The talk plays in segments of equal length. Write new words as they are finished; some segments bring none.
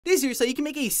This here, so you can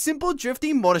make a simple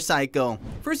drifting motorcycle.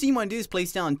 First thing you want to do is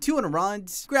place down 200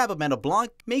 rods, grab a metal block,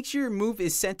 make sure your move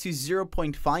is set to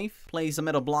 0.5, place a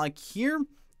metal block here. Now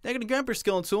you're going to grab your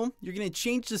scale tool, you're going to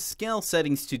change the scale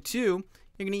settings to 2. You're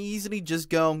going to easily just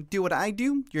do what I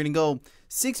do. You're going to go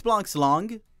 6 blocks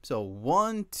long, so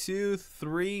 1, 2,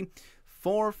 3,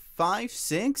 4, 5,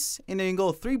 6, and then you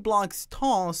go 3 blocks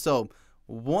tall, so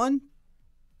 1,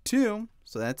 2,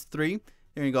 so that's 3. You're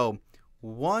going to go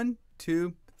 1,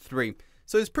 2, 3.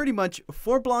 So it's pretty much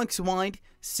 4 blocks wide,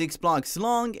 6 blocks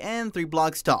long, and 3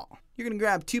 blocks tall. You're going to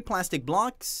grab 2 plastic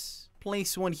blocks,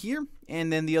 place one here,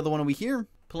 and then the other one over here.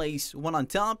 Place one on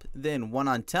top, then one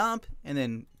on top, and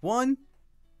then 1,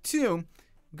 2.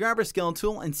 Grab our scale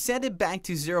tool and set it back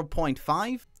to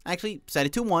 0.5. Actually, set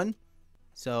it to 1.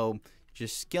 So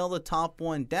just scale the top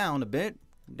one down a bit,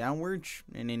 downwards,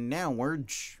 and then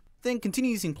downwards. Then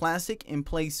continue using plastic and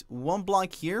place 1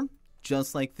 block here,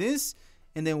 just like this.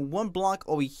 And then 1 block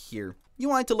over here. You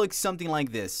want it to look something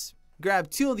like this. Grab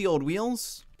 2 of the old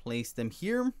wheels, place them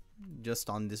here, just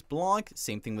on this block.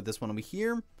 Same thing with this one over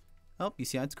here. Oh, you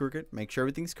see how it's crooked. Make sure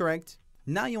everything's correct.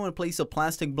 Now you want to place a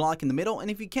plastic block in the middle,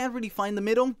 and if you can't really find the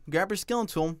middle, grab your scale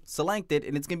tool, select it,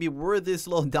 and it's going to be where this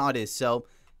little dot is. So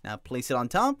now place it on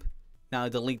top. Now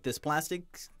delete this plastic.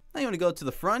 Now you want to go to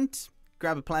the front,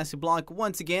 grab a plastic block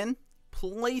once again,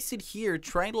 place it here,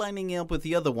 try lining it up with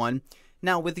the other one.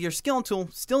 Now, with your scale tool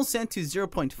still set to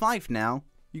 0.5 now,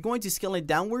 you're going to scale it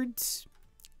downwards,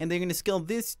 and then you're going to scale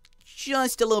this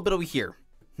just a little bit over here.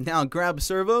 Now, grab a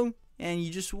servo, and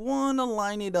you just want to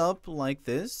line it up like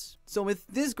this. So, with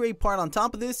this gray part on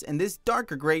top of this, and this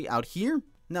darker gray out here,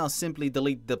 now simply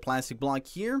delete the plastic block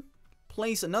here,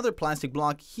 place another plastic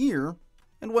block here,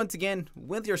 and once again,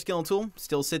 with your scale tool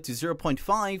still set to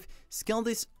 0.5, scale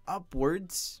this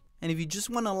upwards. And if you just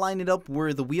want to line it up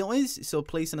where the wheel is, so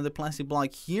place another plastic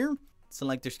block here,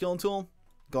 select your scale tool,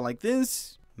 go like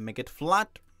this, make it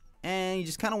flat, and you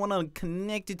just kind of want to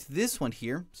connect it to this one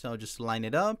here, so just line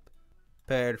it up,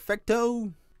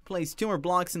 perfecto. Place 2 more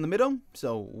blocks in the middle,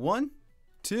 so 1,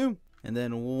 2, and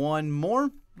then 1 more,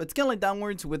 but scale it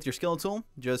downwards with your scale tool,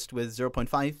 just with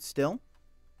 0.5 still.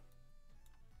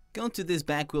 Go to this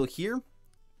back wheel here,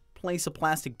 place a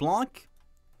plastic block.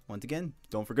 Once again,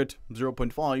 don't forget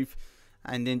 0.5,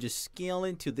 and then just scale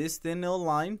it to this thin little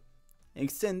line.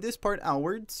 Extend this part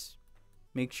outwards.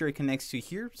 Make sure it connects to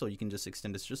here, so you can just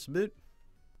extend this just a bit.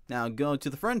 Now go to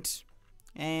the front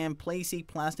and place a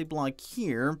plastic block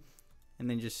here, and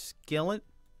then just scale it.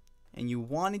 And you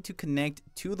want it to connect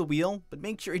to the wheel, but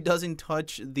make sure it doesn't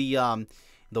touch the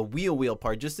wheel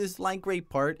part, just this light gray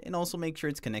part, and also make sure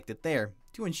it's connected there.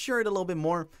 To ensure it a little bit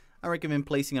more, I recommend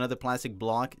placing another plastic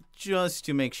block just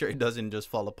to make sure it doesn't just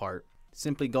fall apart.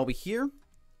 Simply go over here,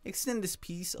 extend this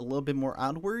piece a little bit more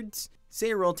outwards,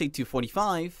 say rotate to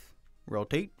 45,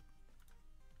 rotate,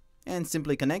 and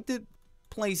simply connect it.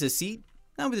 Place a seat.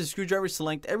 Now with the screwdriver,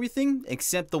 select everything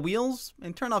except the wheels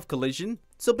and turn off collision.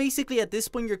 So basically at this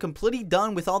point you're completely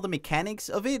done with all the mechanics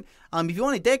of it. If you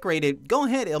want to decorate it, go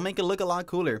ahead, it'll make it look a lot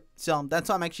cooler. So that's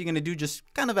what I'm actually going to do, just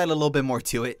kind of add a little bit more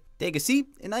to it. Take a seat,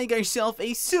 and now you got yourself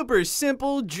a super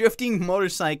simple drifting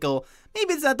motorcycle.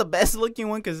 Maybe it's not the best looking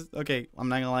one because, okay, I'm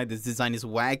not gonna lie, this design is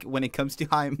whack when it comes to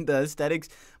the aesthetics,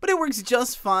 but it works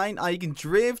just fine. You can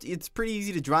drift. It's pretty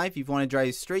easy to drive. If you want to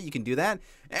drive straight, you can do that.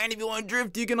 And if you want to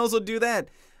drift, you can also do that.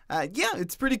 Yeah,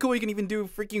 it's pretty cool. You can even do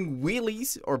freaking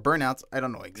wheelies or burnouts. I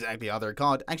don't know exactly how they're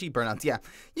called. Actually, burnouts, yeah.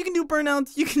 You can do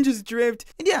burnouts, you can just drift.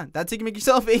 And yeah, that's how you can make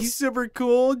yourself a super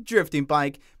cool drifting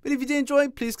bike. But if you did enjoy,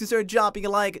 please consider dropping a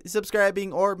like,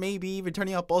 subscribing, or maybe even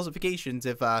turning on post notifications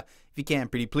if you can,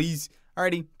 pretty please.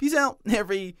 Alrighty, peace out,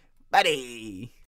 everybody.